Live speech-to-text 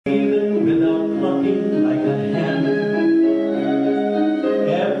sing like a hen.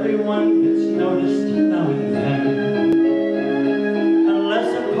 Everyone gets noticed now and then, unless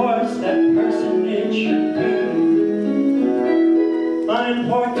of course that personage should be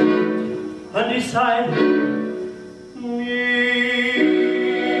unimportant, undecided.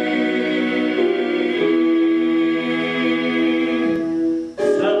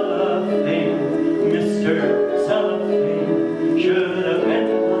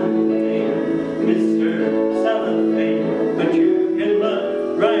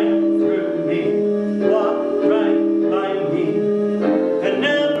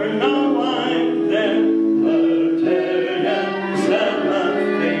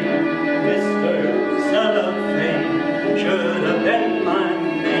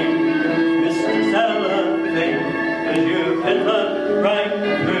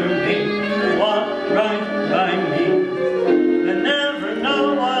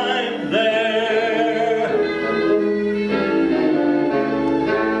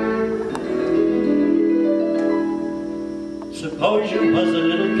 Suppose you was a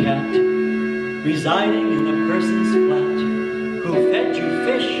little cat residing in a person's flat who fed you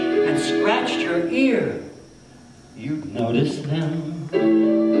fish and scratched your ear. You'd notice them.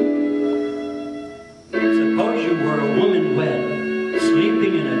 Suppose you were a woman wed,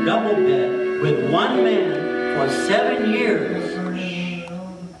 sleeping in a double bed with one man for 7 years.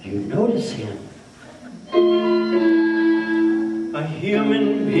 You'd notice him. A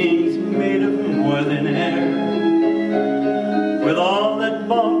human being's made of more than air. With all that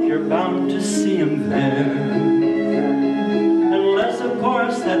bulk, you're bound to see him there. Unless, of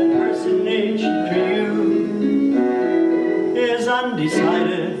course, that personage to you is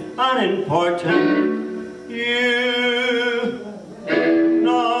undecided, unimportant. You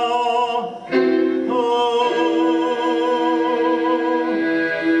know who.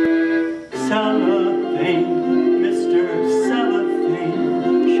 Cellophane, Mr.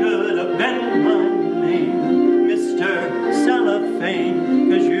 Cellophane, should have been my name. Mr. Cellophane,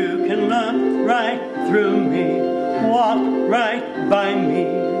 'cause you can look right through me, walk right by me,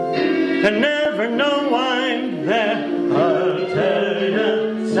 and never know I'm there. I'll tell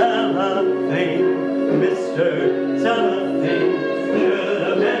you, Cellophane, Mr. Cellophane, should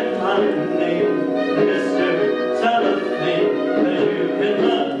have been my name. Mr. Cellophane, 'cause you can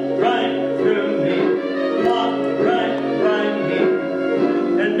look right through me, walk right by me,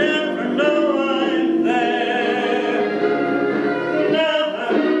 and never know I'm there.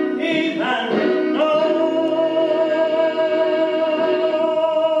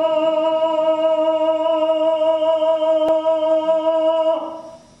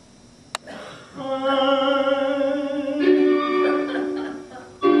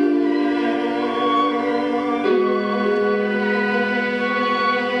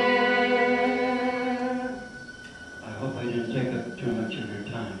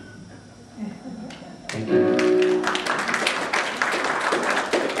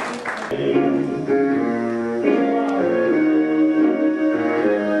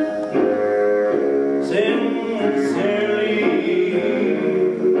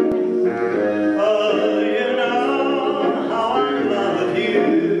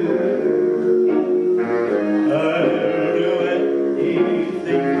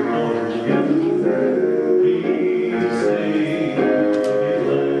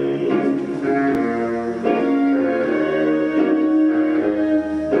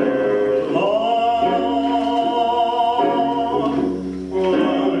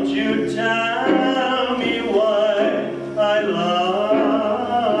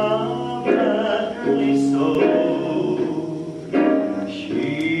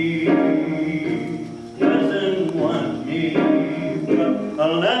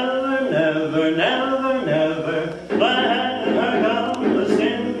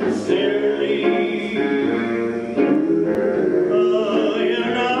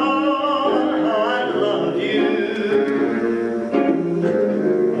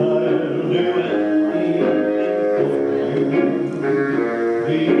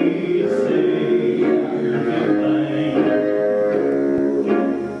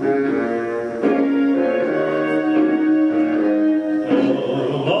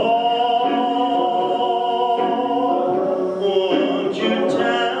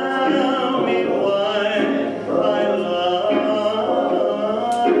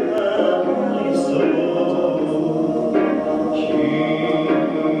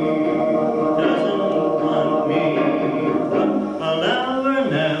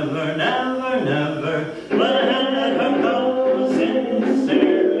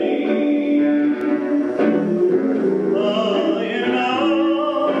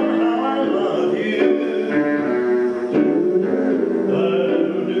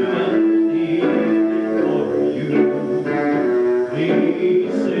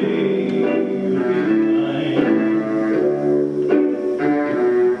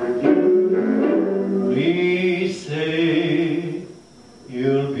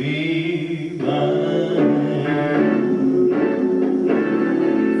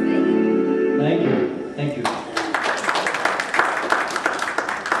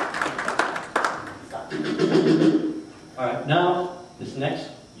 All right, now, this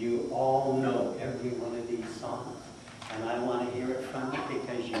next, you all know every one of these songs. And I want to hear it from you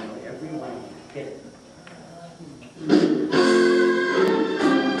because you know every one of them. Get it.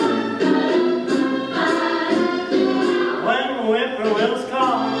 When whippoorwills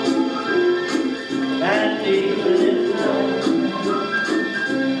call and even in night,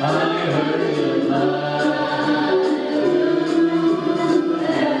 I heard the light.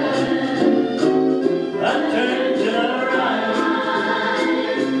 I turned to the right,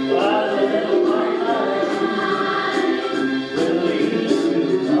 while the little white light will lead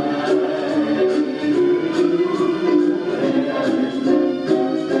to light.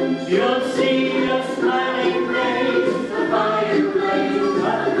 You'll see a smiling face, a fireplace,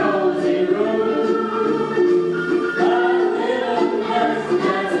 a cozy room, a little nest,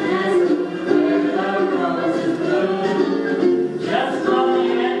 where the roses bloom. Just Molly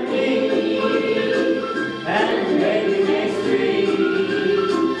and me, and baby makes three.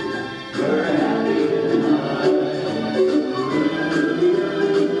 We're happy tonight.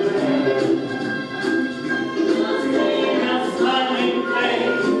 A smiling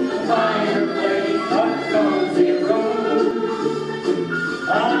face, a fireplace, a cozy room,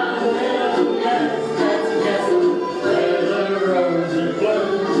 a little nest that's nestled where the roses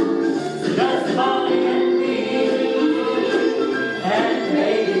bloom. Just Molly and me, and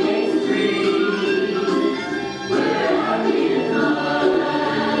baby makes three. We're happy tonight.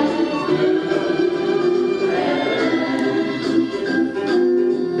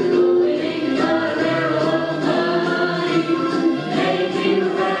 Going a barrel of money, making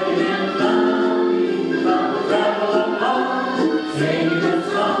record and money, from the travel of home, singing a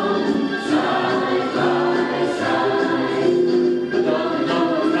song, side by side. Don't know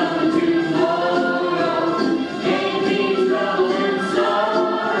what's coming tomorrow, ain't been trouble and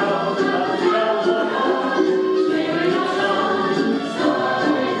sorrow, but the travel of home, singing a song,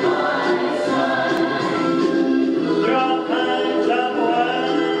 side by side. There are all kinds of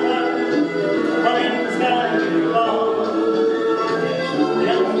weather, but in the sky you fall. The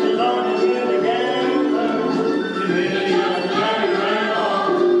earth is on and you together, to really carry rain on.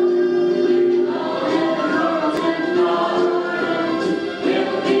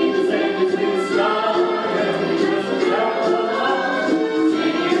 We'll be the same as we started, just the travel along,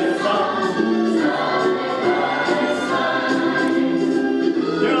 singing a song, side by side.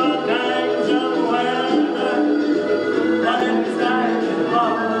 There are all kinds of weather, but in the sky you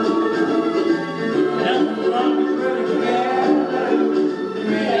fall. Just as long as we're together, it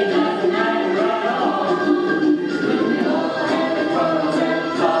really doesn't matter at all.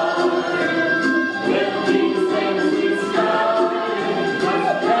 We'll be the same as we started,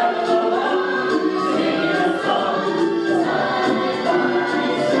 just travel along, singing a song, side by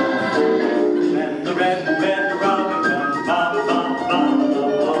side. When the red robin comes along,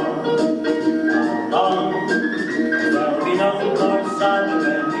 there'll be no more sun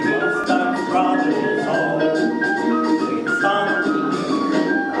when the goose starts robbing his home. Sweet song,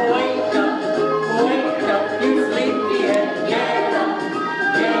 wake up, you sleepyhead, get up,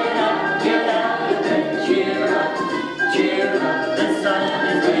 get up, get out of bed, cheer up, the sun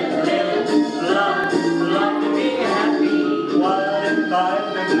is red, live to be happy. What if I've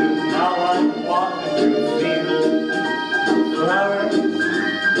been blue, now I'm walking through the